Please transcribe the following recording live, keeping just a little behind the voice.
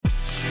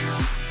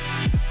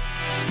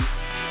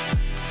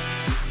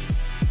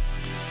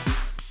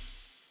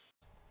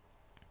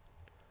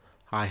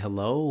Hi,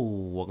 hello.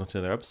 Welcome to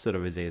another episode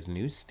of Isaiah's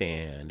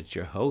Newsstand. It's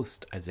your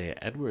host, Isaiah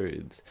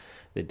Edwards.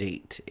 The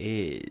date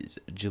is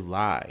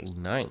July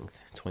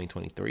 9th,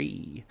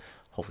 2023.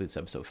 Hopefully, this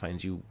episode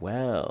finds you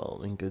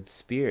well, in good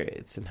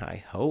spirits, and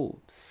high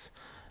hopes.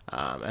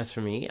 As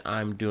for me,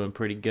 I'm doing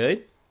pretty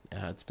good.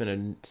 It's been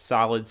a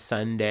solid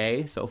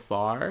Sunday so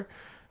far.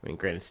 I mean,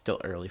 granted, it's still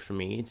early for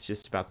me. It's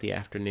just about the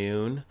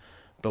afternoon.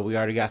 But we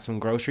already got some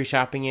grocery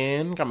shopping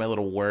in, got my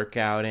little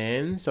workout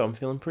in, so I'm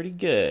feeling pretty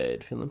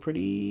good, feeling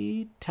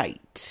pretty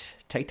tight.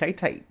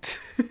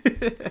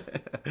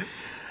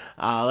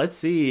 Let's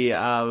see.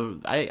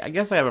 I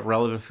guess I have a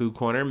relevant food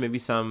corner. Maybe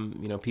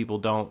some people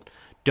don't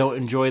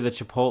enjoy the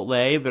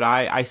Chipotle, but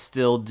I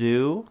still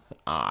do.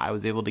 I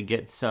was able to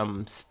get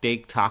some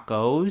steak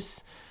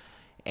tacos.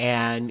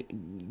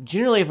 And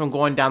generally, if I'm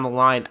going down the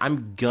line,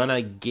 I'm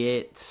gonna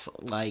get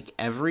like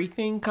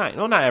everything.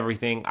 Not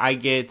everything. I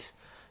get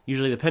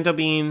usually the pinto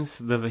beans,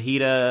 the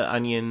fajita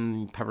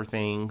onion pepper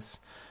things.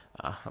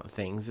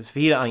 It's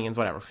fajita onions,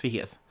 whatever,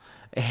 fajitas.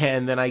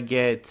 And then I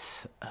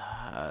get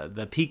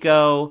the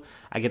pico.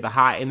 I get the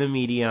hot and the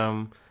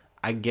medium.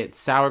 I get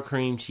sour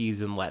cream, cheese,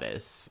 and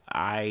lettuce.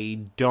 I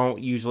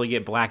don't usually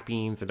get black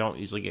beans. I don't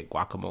usually get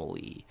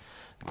guacamole.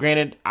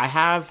 Granted, I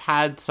have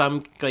had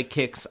some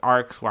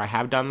arcs where I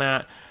have done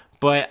that,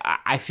 but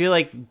I feel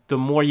like the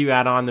more you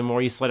add on, the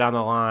more you slow down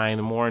the line,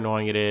 the more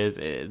annoying it is,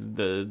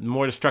 the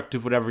more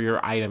destructive whatever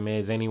your item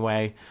is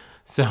anyway.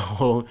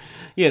 So,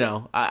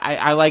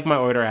 I like my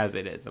order as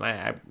it is,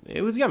 and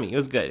it was yummy. It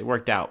was good. It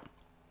worked out.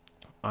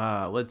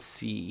 Let's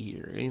see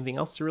here. Anything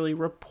else to really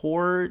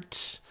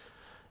report?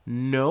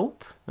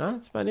 Nope. No,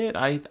 that's about it.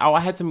 I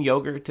had some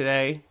yogurt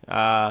today.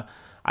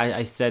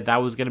 I said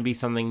that was going to be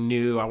something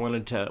new. I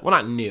wanted to, well,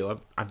 not new.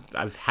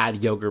 I've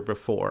had yogurt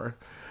before.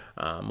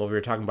 Over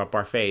here talking about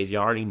parfaits, you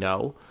already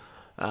know.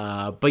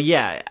 But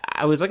yeah,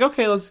 I was like,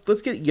 okay,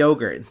 let's get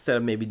yogurt instead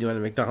of maybe doing a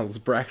McDonald's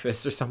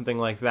breakfast or something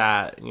like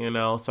that,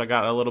 So I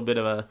got a little bit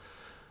of a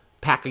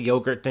pack of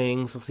yogurt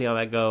things. We'll see how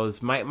that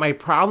goes. My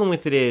problem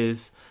with it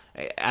is,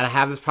 and I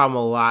have this problem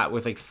a lot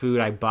with like food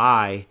I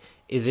buy,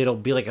 is it'll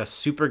be like a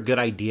super good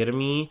idea to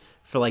me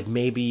for like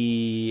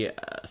maybe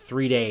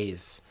 3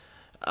 days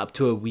up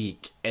to a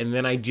week, and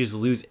then I just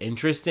lose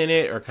interest in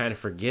it or kind of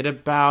forget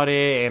about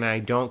it, and I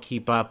don't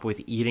keep up with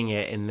eating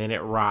it, and then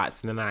it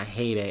rots, and then I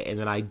hate it, and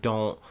then I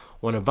don't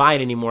want to buy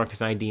it anymore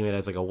because I deem it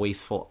as like a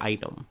wasteful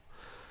item.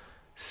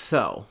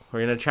 So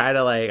we're gonna try to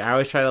I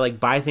always try to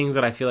buy things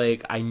that I feel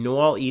like I know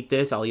I'll eat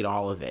this, I'll eat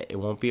all of it, it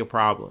won't be a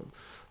problem.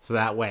 So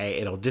that way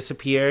it'll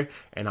disappear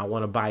and I'll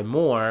want to buy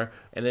more.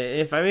 And then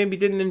if I maybe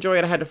didn't enjoy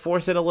it, I had to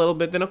force it a little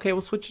bit, then okay,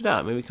 we'll switch it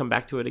up. Maybe come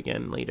back to it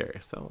again later.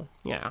 So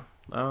yeah.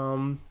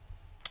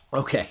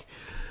 Okay,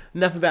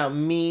 enough about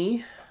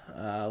me.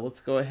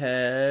 Let's go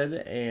ahead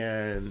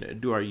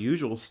and do our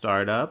usual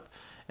startup,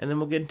 and then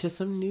we'll get into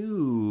some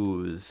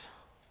news.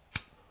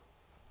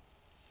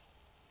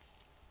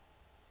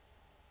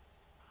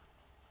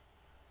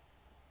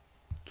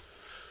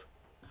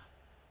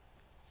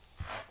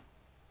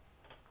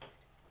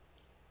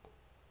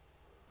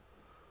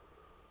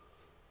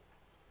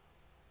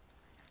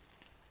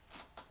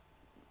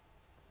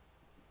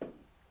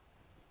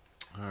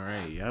 All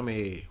right,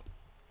 yummy.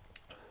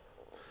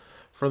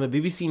 From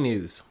the BBC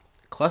News,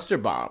 cluster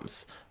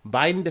bombs.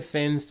 Biden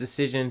defends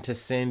decision to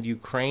send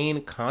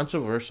Ukraine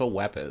controversial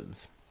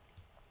weapons.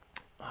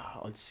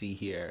 Let's see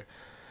here.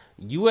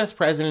 U.S.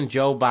 President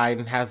Joe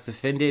Biden has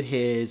defended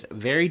his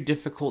very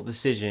difficult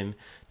decision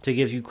to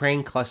give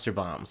Ukraine cluster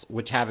bombs,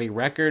 which have a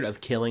record of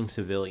killing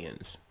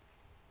civilians.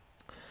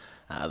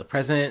 The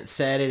president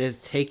said it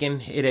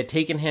had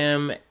taken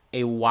him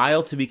a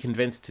while to be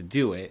convinced to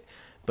do it,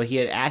 but he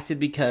had acted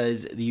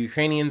because the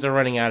Ukrainians are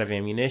running out of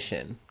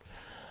ammunition.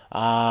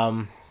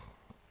 Let's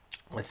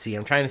see.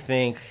 I'm trying to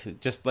think.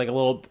 Just like a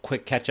little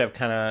quick catch-up,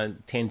 kind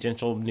of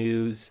tangential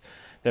news.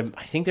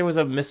 I think there was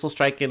a missile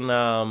strike in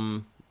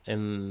Liev.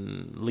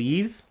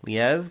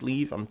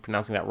 I'm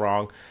pronouncing that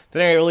wrong.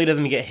 The area really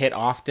doesn't get hit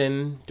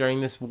often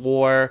during this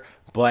war,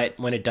 but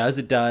when it does,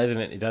 and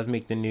it does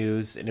make the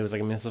news. And it was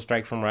like a missile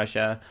strike from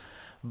Russia.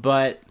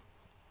 But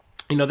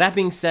that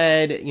being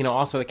said,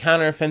 also the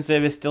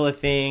counteroffensive is still a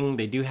thing.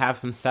 They do have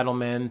some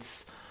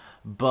settlements,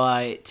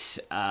 but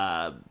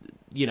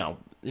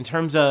in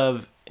terms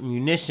of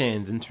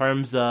munitions, in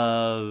terms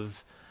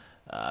of,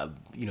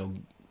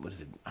 what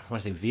is it? I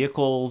want to say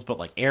vehicles, but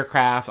like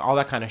aircraft, all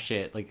that kind of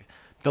shit. Like,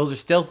 those are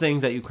still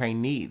things that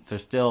Ukraine needs. They're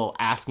still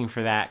asking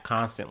for that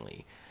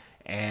constantly.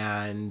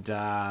 And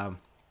I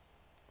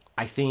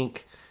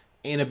think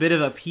in a bit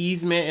of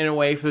appeasement in a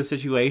way for the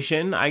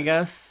situation, I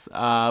guess,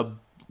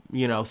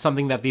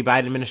 something that the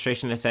Biden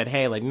administration has said,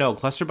 hey, no,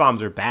 cluster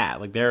bombs are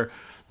bad.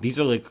 These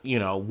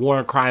are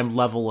war crime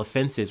level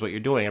offenses, what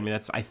you're doing. I mean,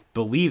 I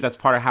believe that's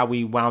part of how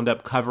we wound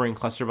up covering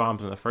cluster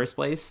bombs in the first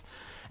place.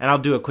 And I'll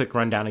do a quick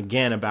rundown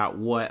again about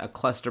what a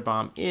cluster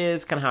bomb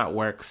is, kind of how it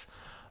works.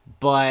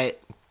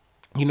 But,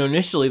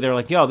 initially they're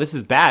like, yo, this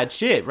is bad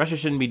shit. Russia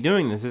shouldn't be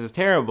doing this. This is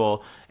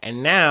terrible.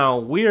 And now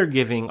we're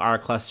giving our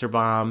cluster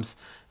bombs,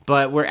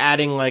 but we're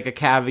adding like a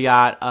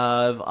caveat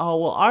of, oh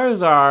well,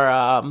 ours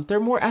are they're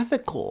more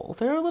ethical,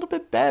 they're a little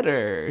bit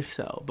better.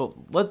 So,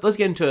 but let's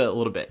get into it a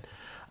little bit.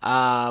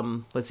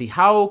 Let's see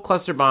how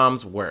cluster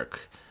bombs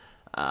work.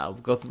 We'll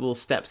go through the little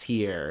steps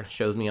here.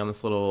 Shows me on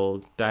this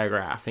little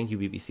diagram. Thank you,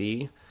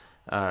 BBC,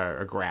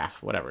 or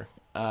graph, whatever.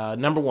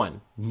 Number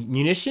 1,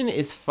 munition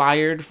is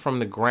fired from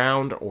the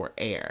ground or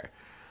air.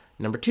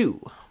 Number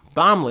 2,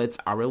 bomblets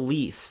are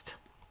released.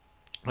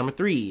 Number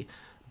 3,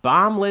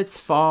 bomblets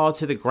fall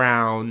to the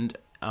ground,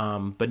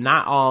 but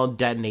not all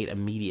detonate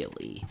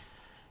immediately.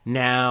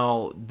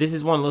 Now, this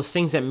is one of those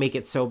things that make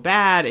it so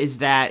bad, is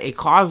that it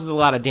causes a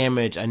lot of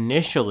damage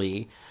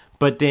initially,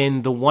 but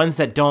then the ones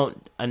that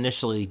don't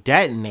initially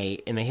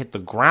detonate and they hit the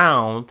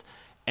ground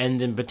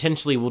and then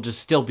potentially will just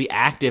still be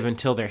active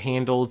until they're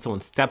handled, someone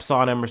steps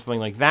on them or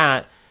something like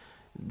that,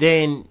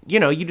 then, you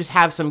know, you just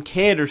have some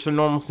kid or some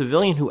normal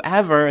civilian,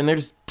 whoever, and they're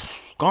just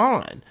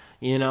gone,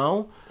 you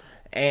know?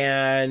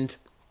 And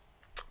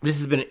this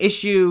has been an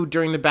issue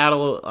during the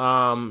battle,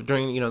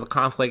 during, you know, the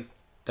conflict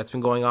that's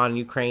been going on in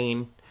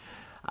Ukraine.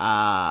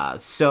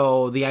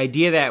 So the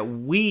idea that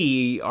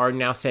we are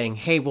now saying,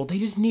 hey, well, they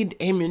just need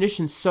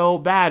ammunition so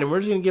bad, and we're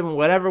just going to give them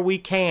whatever we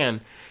can.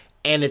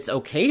 And it's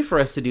okay for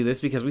us to do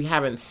this because we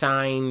haven't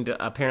signed,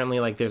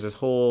 apparently, like, there's this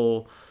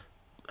whole,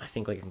 I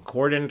think, like,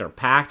 concordant or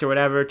pact or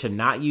whatever to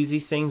not use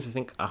these things. I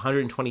think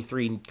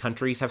 123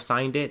 countries have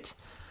signed it.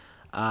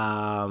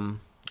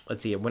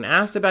 Let's see. When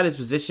asked about his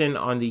position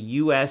on the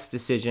U.S.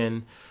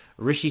 decision,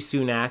 Rishi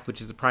Sunak,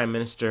 which is the Prime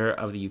Minister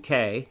of the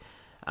UK,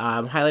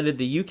 highlighted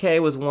the UK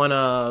was one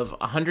of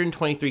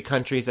 123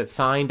 countries that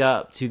signed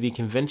up to the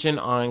Convention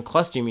on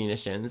Cluster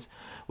Munitions,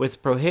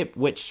 which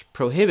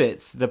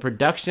prohibits the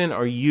production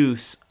or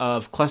use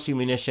of cluster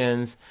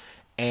munitions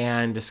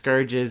and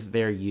discourages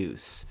their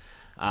use.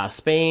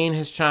 Spain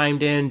has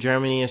chimed in,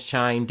 Germany has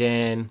chimed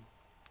in,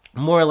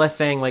 more or less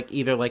saying like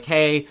either like,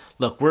 hey,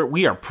 look,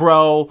 we are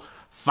pro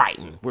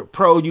fighting, we're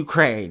pro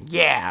Ukraine,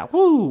 yeah,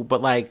 woo,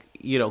 but like,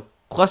 you know,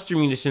 cluster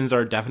munitions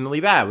are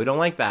definitely bad. We don't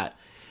like that.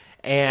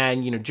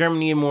 And, you know,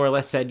 Germany more or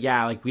less said,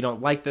 yeah, like, we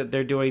don't like that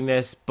they're doing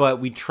this, but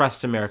we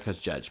trust America's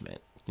judgment.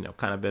 You know,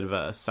 kind of a bit of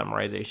a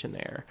summarization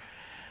there.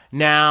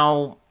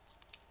 Now,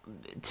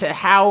 to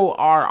how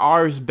are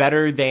ours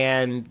better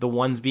than the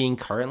ones being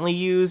currently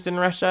used in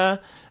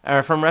Russia,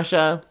 or from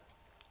Russia?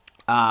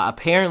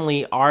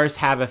 Apparently, ours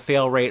have a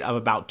fail rate of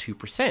about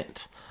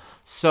 2%.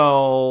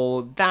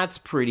 So that's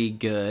pretty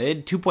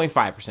good.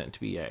 2.5% to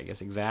be, I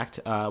guess, exact,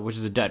 which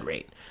is a dud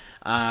rate.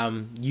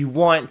 You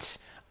want,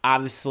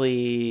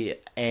 obviously,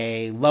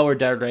 a lower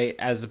dud rate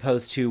as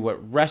opposed to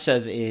what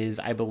Russia's is,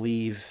 I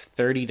believe,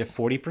 30 to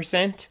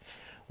 40%,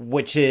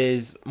 which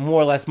is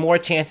more or less more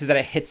chances that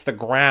it hits the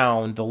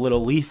ground, the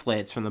little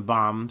leaflets from the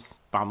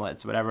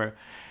bomblets, whatever,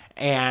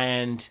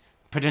 and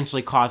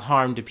potentially cause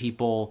harm to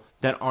people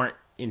that aren't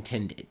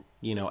intended,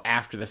 you know,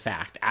 after the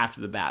fact,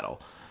 after the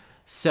battle.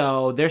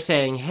 So they're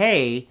saying,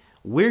 hey,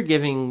 we're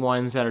giving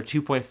ones that are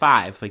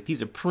 2.5, like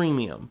these are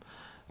premium.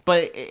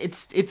 But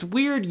it's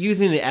weird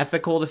using the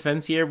ethical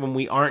defense here when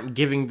we aren't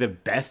giving the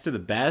best of the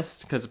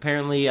best, because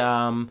apparently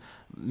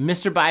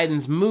Mr.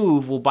 Biden's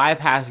move will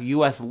bypass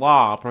U.S.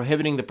 law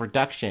prohibiting the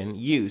production,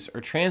 use, or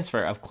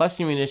transfer of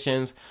cluster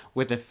munitions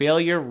with a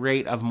failure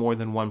rate of more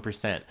than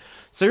 1%.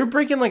 So you're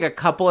breaking like a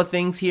couple of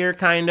things here,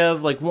 kind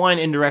of. Like one,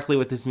 indirectly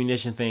with this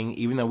munition thing,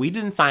 even though we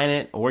didn't sign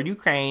it, or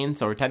Ukraine,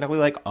 so we're technically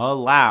like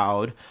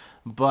allowed.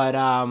 But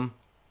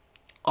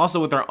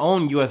also with our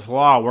own U.S.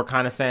 law, we're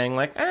kind of saying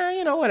like,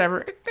 you know,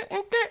 whatever,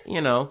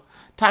 you know,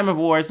 time of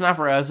war, it's not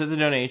for us, it's a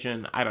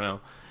donation, I don't know.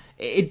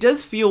 It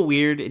does feel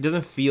weird, it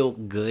doesn't feel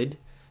good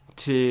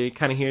to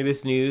kind of hear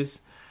this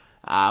news,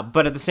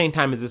 but at the same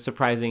time, is it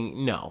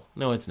surprising? No,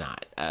 it's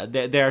not.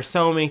 There are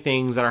so many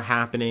things that are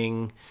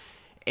happening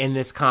in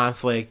this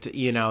conflict,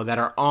 you know, that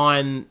are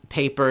on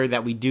paper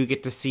that we do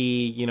get to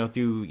see, you know,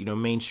 through, you know,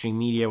 mainstream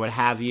media, what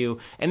have you.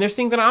 And there's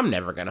things that I'm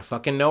never going to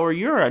fucking know, or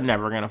you're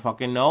never going to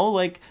fucking know,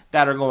 like,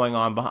 that are going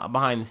on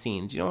behind the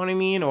scenes. You know what I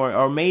mean?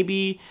 Or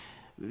maybe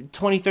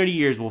 20, 30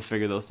 years we'll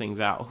figure those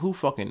things out. Who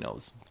fucking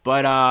knows?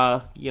 But,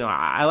 you know,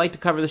 I like to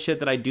cover the shit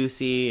that I do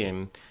see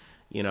and,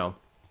 you know,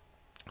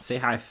 say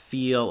how I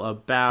feel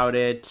about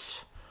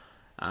it.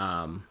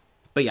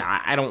 But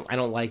yeah, I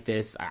don't like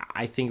this.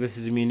 I think this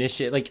is a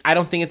munition. Like, I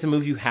don't think it's a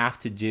move you have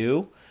to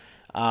do.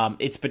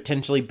 It's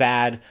potentially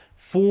bad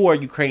for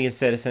Ukrainian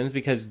citizens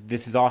because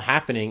this is all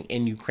happening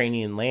in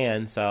Ukrainian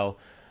land. So,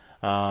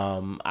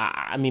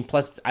 I mean,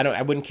 plus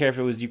I wouldn't care if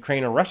it was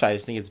Ukraine or Russia. I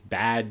just think it's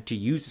bad to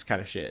use this kind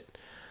of shit.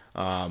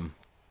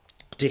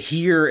 To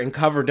hear and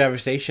cover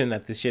devastation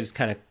that this shit is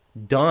kind of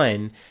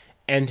done,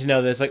 and to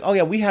know that it's like, oh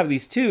yeah, we have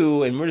these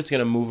too, and we're just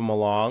gonna move them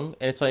along.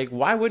 And it's like,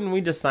 why wouldn't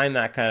we just sign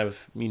that kind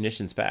of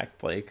munitions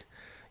pact? Like,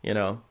 you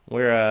know,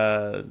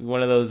 we're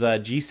one of those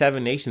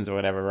G7 nations or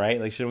whatever, right?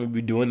 Like, shouldn't we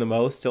be doing the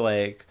most to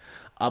like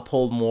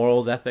uphold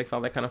morals, ethics,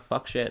 all that kind of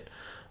fuck shit?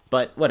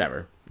 But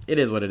whatever, it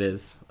is what it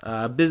is.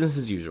 Business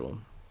as usual.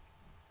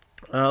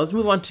 Let's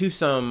move on to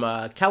some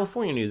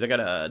California news. I got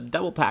a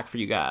double pack for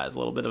you guys. A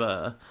little bit of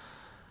a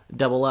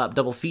Double up,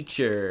 double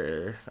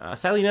feature.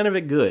 Sadly, none of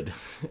it good.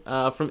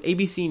 From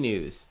ABC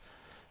News.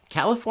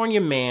 California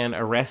man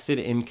arrested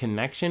in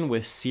connection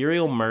with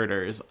serial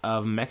murders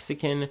of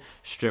Mexican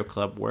strip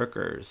club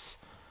workers.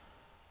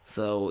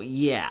 So,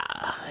 yeah,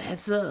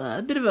 it's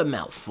a bit of a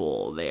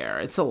mouthful there.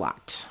 It's a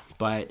lot.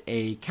 But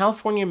a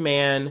California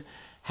man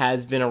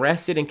has been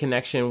arrested in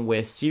connection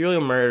with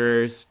serial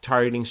murders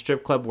targeting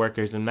strip club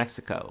workers in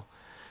Mexico.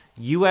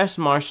 U.S.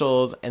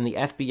 Marshals and the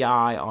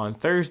FBI on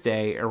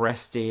Thursday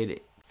arrested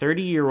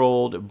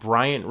 30-year-old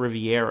Bryant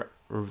Rivera,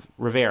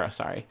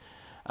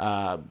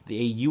 a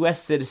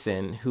U.S.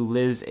 citizen who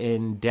lives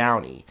in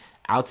Downey,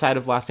 outside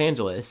of Los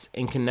Angeles,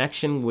 in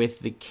connection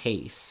with the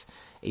case,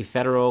 a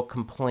federal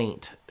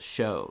complaint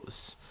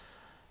shows.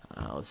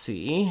 Let's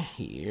see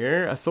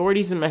here.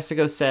 Authorities in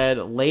Mexico said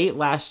late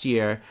last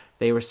year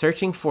they were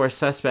searching for a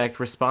suspect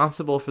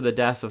responsible for the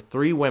deaths of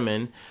 3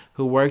 women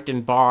who worked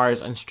in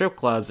bars and strip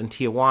clubs in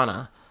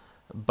Tijuana.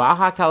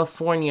 Baja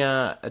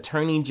California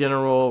Attorney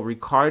General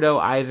Ricardo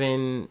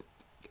Ivan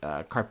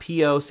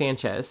Carpio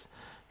Sanchez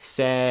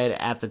said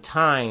at the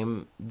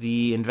time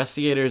the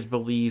investigators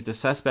believed the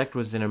suspect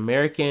was an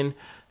American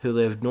who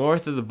lived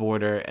north of the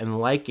border and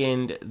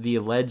likened the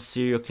alleged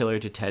serial killer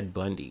to Ted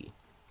Bundy.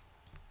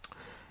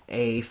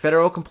 A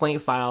federal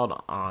complaint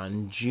filed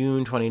on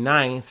June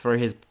 29th for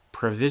his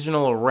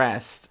provisional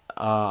arrest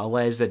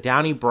alleged that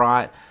Downey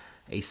brought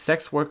a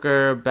sex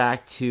worker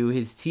back to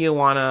his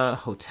Tijuana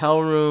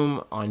hotel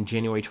room on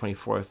January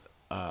 24th,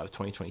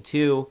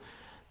 2022.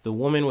 The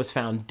woman was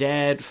found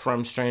dead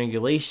from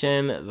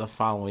strangulation the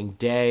following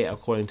day,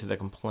 according to the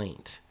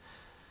complaint.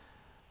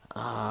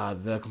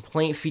 The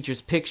complaint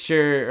features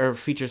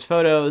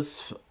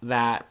photos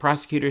that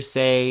prosecutors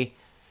say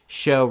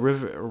show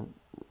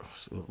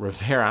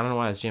Rivera, I don't know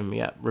why that's jamming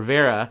me up,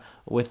 Rivera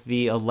with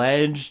the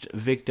alleged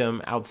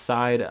victim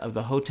outside of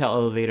the hotel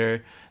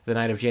elevator the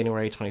night of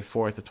January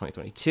 24th of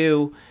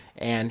 2022,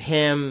 and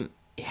him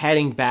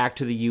heading back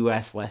to the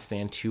U.S. less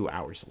than 2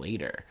 hours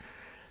later.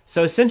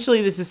 So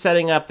essentially this is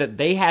setting up that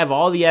they have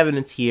all the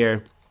evidence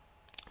here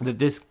that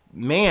this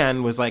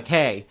man was like,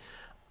 hey,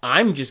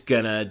 I'm just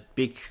gonna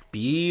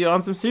be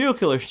on some serial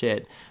killer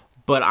shit,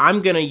 but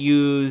I'm gonna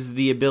use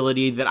the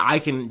ability that I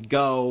can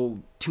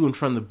go to and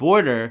from the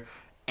border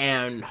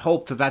and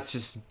hope that that's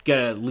just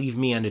gonna leave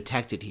me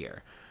undetected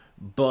here.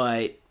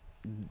 But,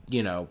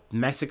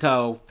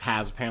 Mexico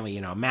has apparently,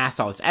 amassed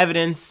all this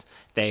evidence.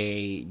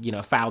 They,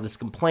 filed this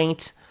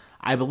complaint.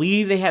 I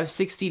believe they have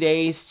 60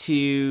 days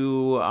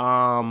to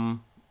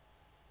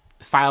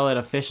file an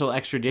official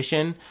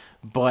extradition,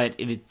 but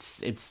it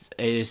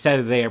is said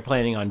that they are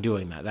planning on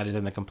doing that. That is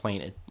in the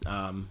complaint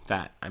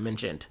that I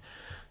mentioned.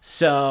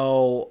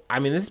 So,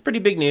 this is pretty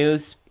big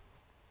news.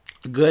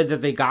 Good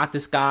that they got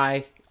this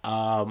guy.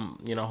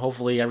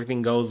 Hopefully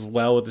everything goes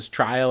well with this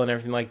trial and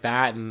everything like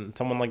that, and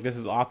someone like this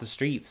is off the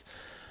streets.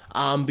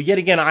 But yet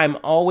again, I'm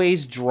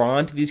always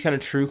drawn to these kind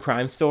of true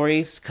crime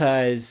stories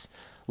because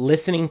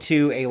listening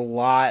to a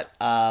lot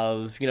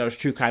of,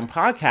 true crime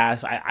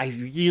podcasts, I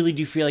really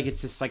do feel like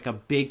it's just like a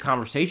big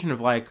conversation of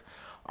like,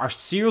 are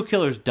serial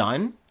killers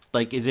done?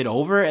 Like, is it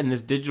over in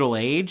this digital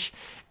age?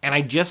 And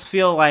I just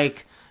feel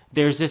like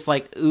there's this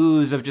like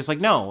ooze of just like,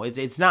 no,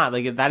 it's not.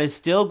 Like, that is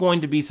still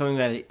going to be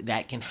something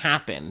that can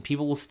happen.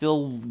 People will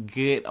still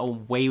get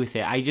away with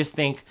it. I just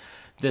think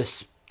the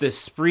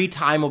spree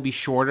time will be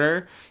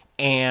shorter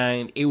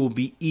and it will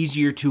be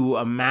easier to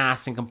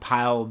amass and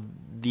compile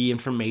the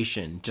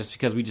information just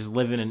because we just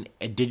live in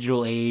a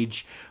digital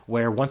age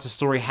where once a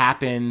story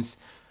happens,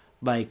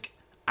 like,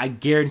 I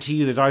guarantee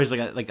you there's always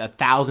like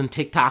 1,000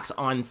 TikToks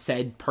on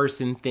said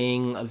person,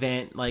 thing,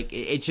 event. Like,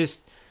 it's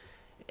just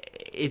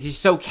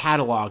so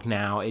cataloged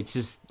now. It's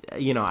just,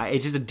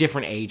 it's just a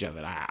different age of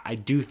it. I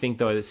do think,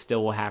 though, it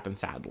still will happen,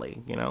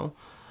 sadly, people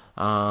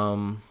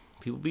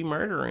be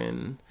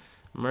murdering.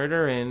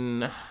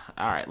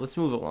 All right, let's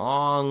move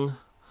along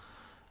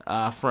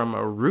from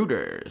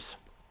Reuters.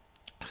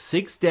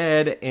 6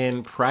 dead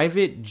in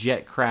private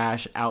jet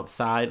crash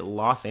outside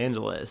Los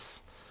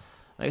Angeles.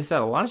 Like I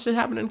said, a lot of shit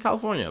happened in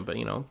California, but,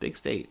 big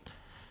state.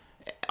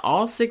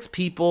 All 6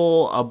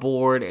 people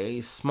aboard a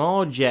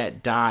small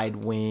jet died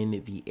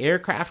when the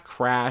aircraft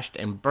crashed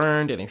and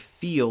burned in a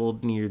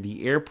field near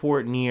the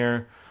airport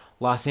near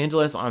Los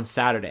Angeles on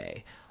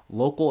Saturday,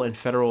 local and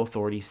federal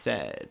authorities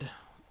said.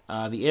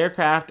 The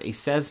aircraft, a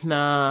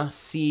Cessna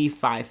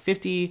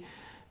C550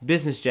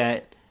 business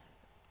jet,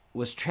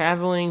 was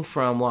traveling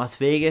from Las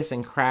Vegas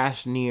and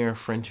crashed near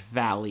French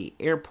Valley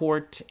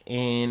Airport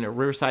in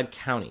Riverside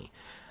County,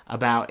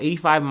 about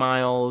 85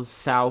 miles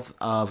south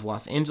of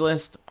Los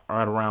Angeles,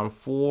 at around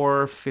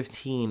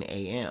 4:15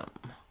 a.m.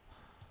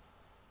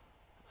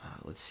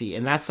 Let's see,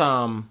 and that's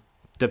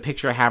the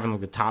picture I have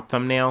in the top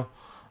thumbnail.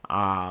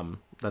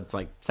 That's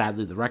like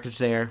sadly the wreckage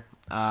there.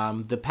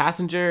 The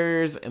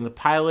passengers and the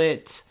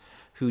pilot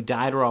who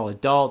died were all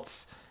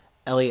adults.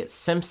 Elliot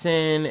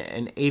Simpson,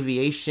 an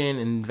aviation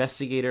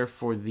investigator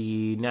for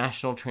the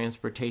National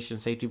Transportation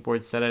Safety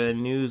Board, said at a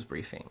news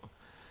briefing.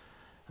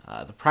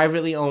 The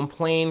privately owned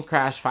plane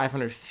crashed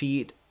 500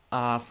 feet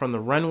from the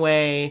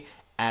runway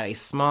at a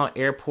small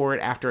airport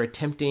after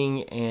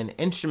attempting an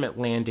instrument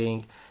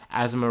landing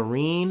as a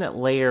marine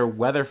layer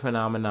weather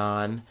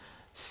phenomenon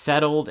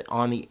settled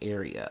on the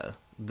area.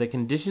 The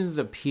conditions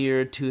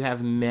appeared to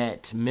have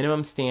met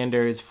minimum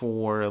standards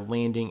for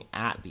landing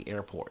at the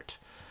airport.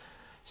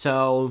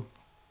 So,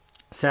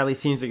 sadly, it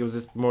seems like it was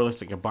just more or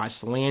less like a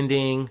botched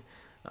landing.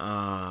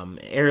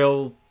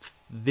 Aerial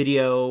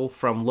video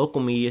from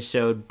local media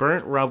showed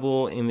burnt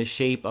rubble in the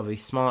shape of a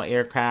small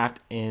aircraft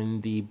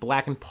in the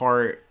blackened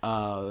part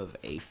of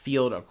a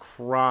field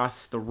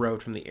across the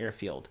road from the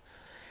airfield.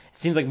 It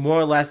seems like more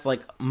or less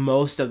like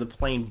most of the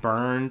plane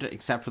burned,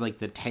 except for like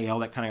the tail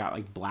that kind of got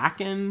like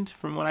blackened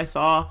from what I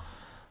saw.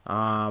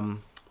 But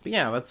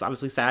yeah, that's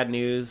obviously sad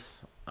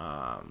news.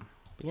 But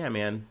yeah,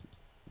 man,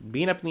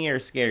 being up in the air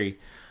is scary.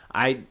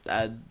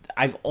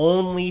 I've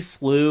only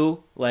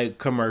flew like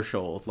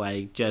commercial,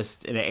 like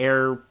just in the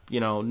air,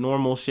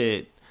 normal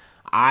shit.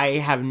 I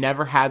have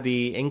never had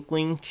the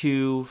inkling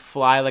to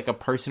fly like a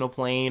personal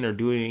plane or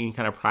do any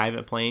kind of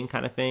private plane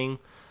kind of thing.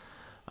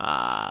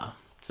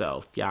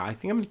 So yeah, I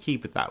think I'm gonna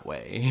keep it that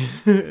way.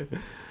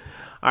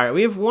 All right,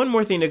 we have one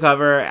more thing to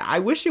cover. I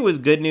wish it was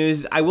good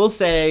news. I will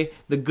say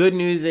the good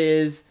news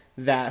is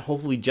that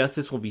hopefully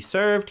justice will be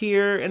served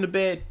here in a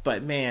bit.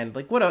 But man,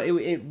 like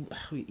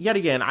yet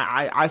again,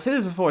 I said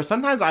this before.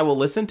 Sometimes I will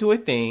listen to a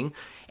thing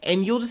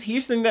and you'll just hear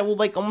something that will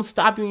like almost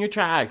stop you in your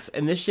tracks.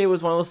 And this shit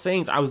was one of those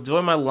things. I was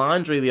doing my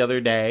laundry the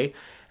other day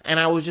and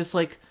I was just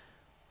like,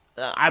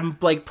 I'm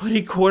like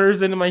putting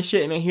quarters into my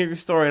shit and I hear the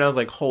story and I was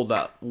like, hold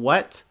up,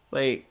 what?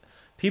 Like,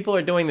 people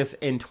are doing this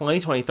in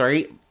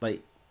 2023.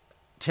 Like,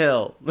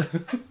 chill.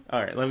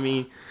 All right, let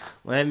me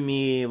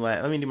do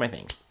my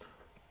thing.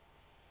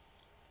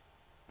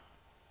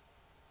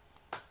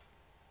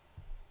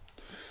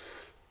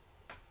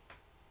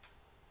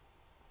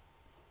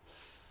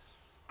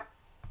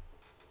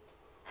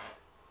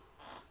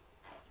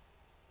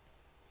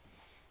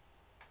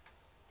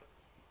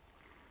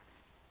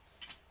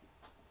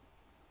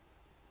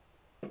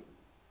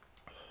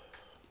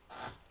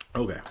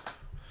 Okay.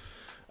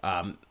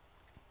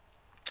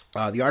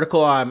 The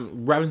article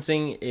I'm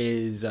referencing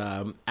is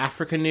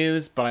Africa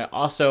News, but I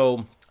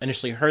also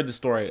initially heard the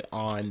story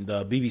on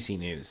the BBC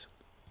News.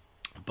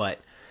 But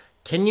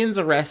Kenyans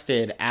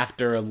arrested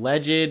after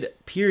alleged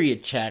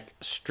period check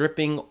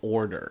stripping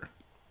order.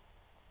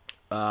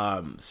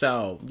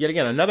 So, yet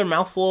again, another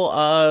mouthful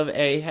of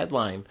a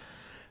headline.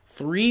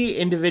 3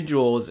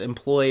 individuals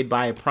employed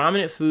by a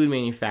prominent food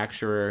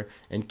manufacturer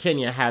in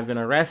Kenya have been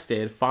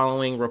arrested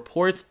following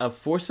reports of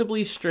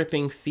forcibly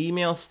stripping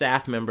female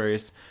staff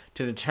members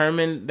to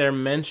determine their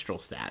menstrual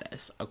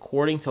status,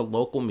 according to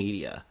local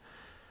media.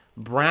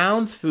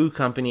 Brown's Food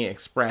Company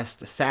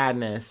expressed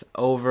sadness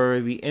over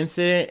the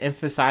incident,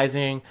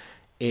 emphasizing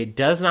it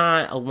does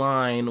not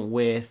align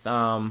with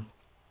the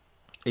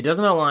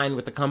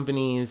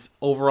company's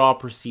overall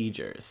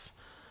procedures.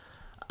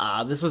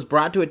 This was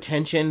brought to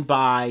attention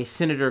by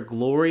Senator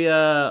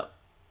Gloria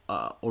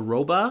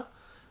Oroba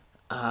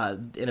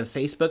in a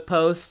Facebook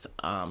post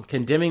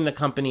condemning the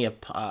company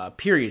of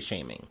period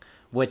shaming,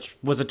 which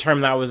was a term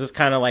that was just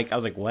kind of like, I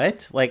was like,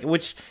 what? Like,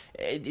 which,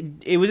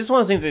 it was just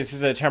one of those things that's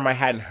just a term I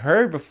hadn't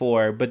heard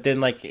before, but then,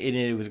 like,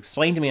 it was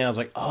explained to me, and I was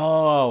like,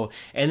 oh,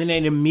 and then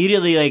it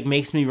immediately, like,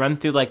 makes me run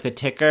through, like, the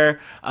ticker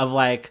of,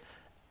 like,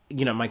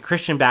 my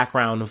Christian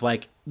background of,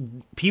 like,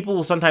 people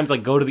will sometimes,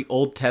 like, go to the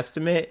Old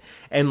Testament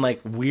and, like,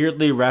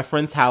 weirdly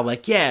reference how,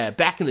 like, yeah,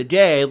 back in the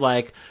day,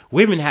 like,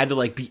 women had to,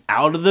 like, be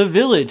out of the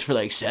village for,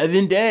 like,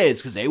 7 days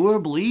because they were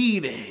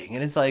bleeding,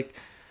 and it's like,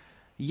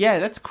 yeah,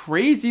 that's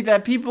crazy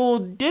that people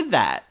did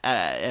that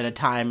at a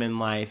time in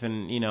life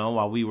and,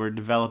 while we were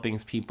developing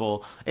as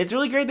people. It's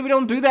really great that we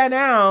don't do that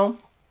now,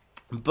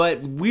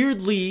 but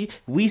weirdly,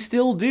 we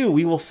still do.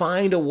 We will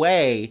find a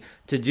way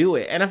to do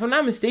it. And if I'm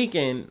not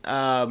mistaken,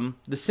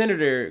 the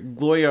Senator,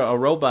 Gloria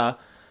Oroba,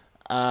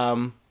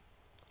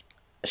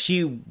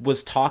 she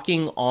was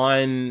talking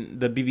on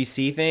the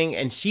BBC thing,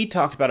 and she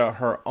talked about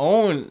her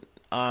own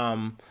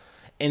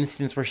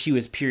instance where she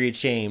was period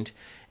shamed.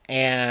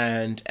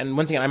 And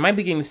once again, I might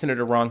be getting the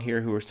senator wrong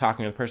here who was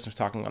talking, or the person who was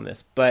talking on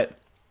this, but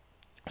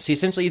she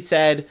essentially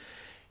said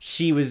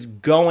she was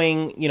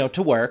going,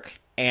 to work,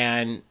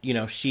 and,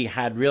 she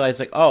had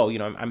realized, like, oh,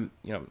 I'm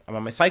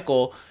on my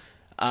cycle,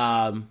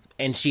 and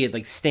she had,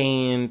 like,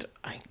 stained,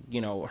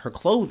 her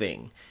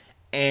clothing,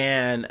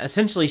 and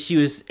essentially she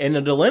was in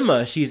a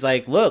dilemma. She's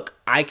like, look,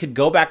 I could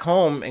go back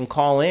home and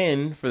call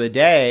in for the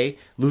day,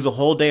 lose a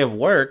whole day of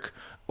work,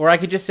 or I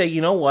could just say,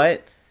 you know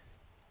what?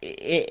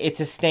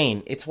 It's a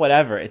stain. It's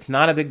whatever. It's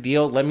not a big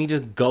deal. Let me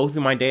just go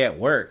through my day at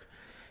work.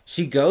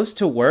 She goes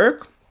to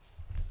work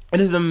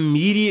and is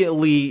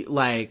immediately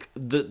like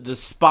the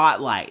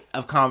spotlight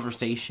of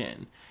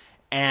conversation.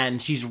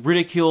 And she's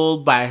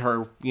ridiculed by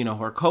her,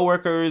 her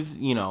coworkers,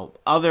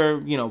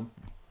 other,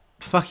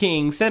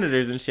 fucking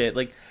senators and shit.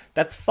 Like,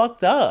 that's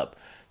fucked up.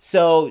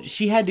 So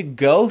she had to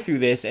go through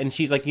this, and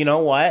she's like, you know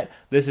what?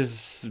 This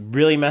is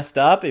really messed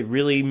up. It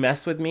really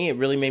messed with me. It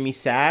really made me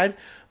sad.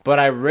 But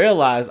I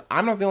realized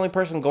I'm not the only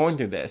person going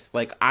through this.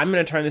 Like, I'm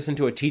going to turn this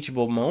into a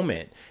teachable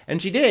moment.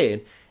 And she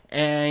did.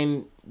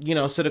 And,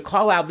 so to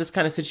call out this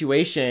kind of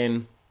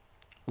situation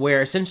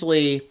where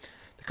essentially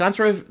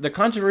the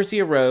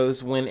controversy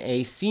arose when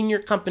a senior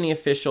company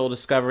official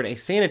discovered a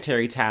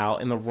sanitary towel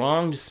in the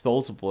wrong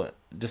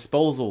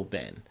disposal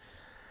bin.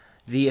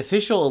 The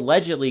official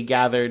allegedly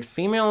gathered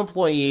female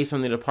employees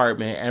from the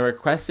department and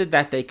requested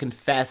that they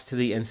confess to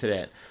the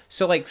incident.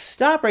 So,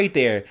 stop right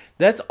there.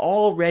 That's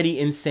already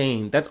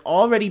insane. That's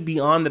already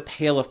beyond the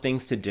pale of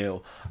things to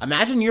do.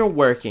 Imagine you're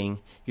working,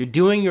 you're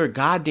doing your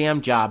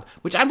goddamn job,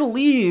 which I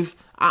believe,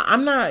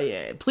 I'm not,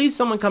 please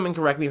someone come and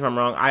correct me if I'm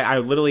wrong. I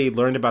literally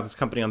learned about this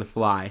company on the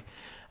fly.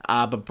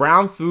 But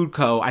Brown Food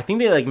Co., I think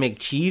they, make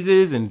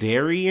cheeses and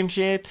dairy and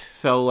shit.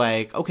 So,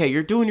 okay,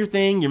 you're doing your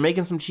thing, you're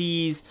making some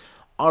cheese.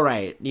 All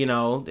right,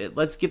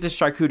 let's get this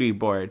charcuterie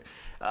board.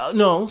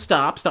 No,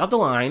 stop the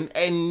line.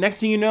 And next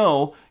thing you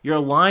know, you're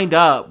lined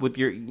up with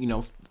your,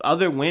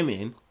 other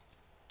women.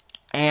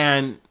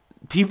 And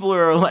people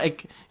are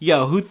like,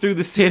 yo, who threw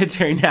the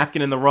sanitary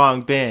napkin in the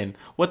wrong bin?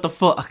 What the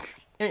fuck?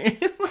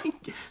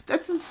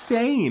 That's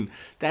insane.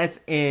 That's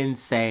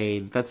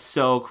insane. That's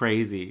so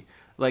crazy.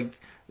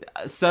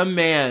 Some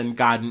man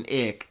got an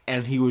ick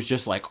and he was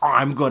just like, oh,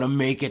 I'm going to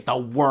make it the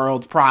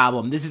world's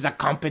problem. This is a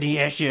company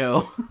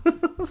issue.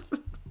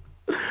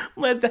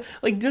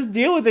 Just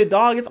deal with it,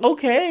 dog. It's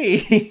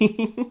okay.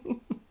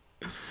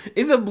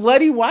 It's a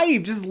bloody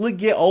wipe. Just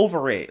get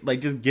over it.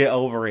 Just get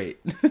over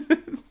it.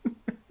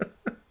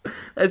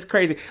 That's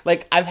crazy.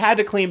 I've had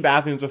to clean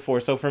bathrooms before,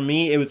 so for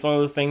me, it was one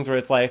of those things where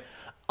it's like,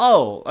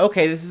 oh,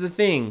 okay, this is a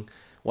thing.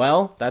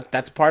 Well,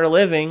 that's part of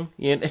living.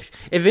 If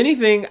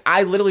anything,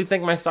 I literally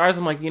thank my stars.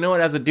 I'm like, you know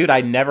what? As a dude,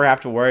 I never have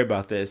to worry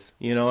about this.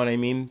 You know what I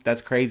mean?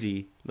 That's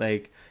crazy.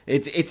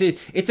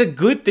 It's a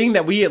good thing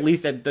that we, at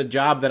least at the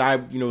job that I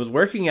was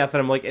working at, that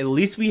I'm like, at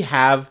least we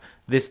have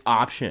this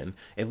option.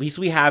 At least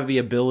we have the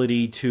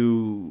ability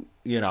to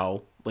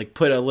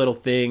put a little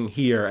thing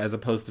here as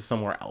opposed to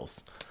somewhere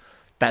else.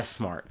 That's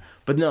smart.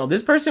 But no,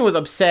 this person was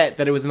upset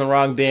that it was in the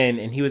wrong bin,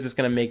 and he was just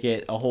gonna make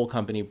it a whole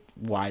company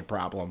wide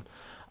problem.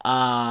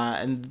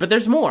 But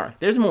there's more.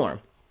 There's more.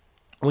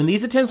 When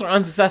these attempts were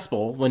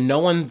unsuccessful, when no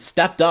one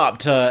stepped up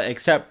to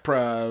accept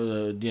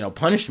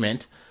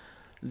punishment,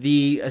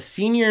 the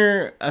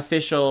senior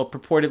official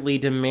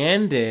purportedly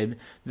demanded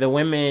the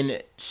women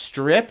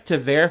strip to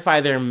verify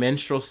their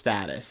menstrual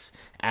status,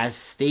 as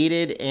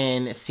stated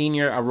in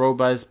Senior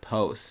Aroba's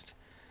post.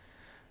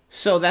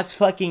 So that's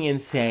fucking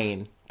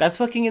insane. That's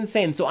fucking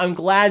insane. So I'm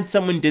glad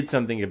someone did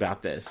something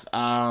about this.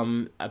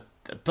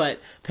 But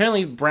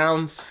apparently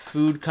Brown's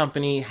Food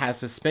Company has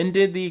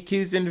suspended the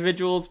accused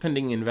individuals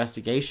pending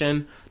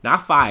investigation.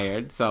 Not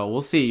fired, so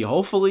we'll see.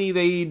 Hopefully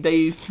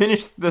they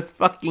finish the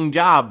fucking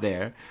job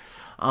there.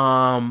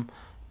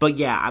 But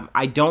yeah,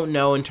 I don't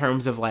know in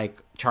terms of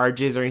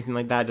charges or anything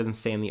like that. It doesn't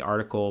say in the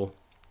article.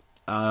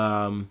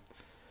 But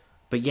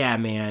yeah,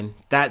 man,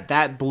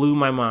 that blew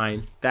my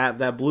mind.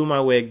 That blew my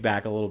wig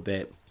back a little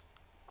bit.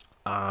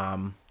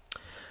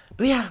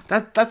 But yeah,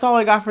 that's all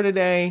I got for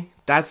today.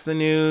 That's the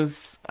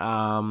news.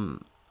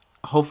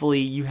 Hopefully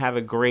you have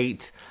a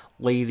great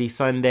lazy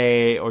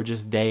Sunday or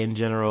just day in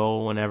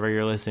general whenever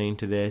you're listening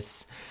to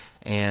this.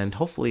 And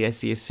hopefully I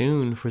see you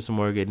soon for some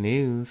more good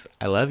news.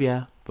 I love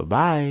ya.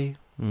 Bye-bye.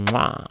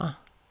 Mwah.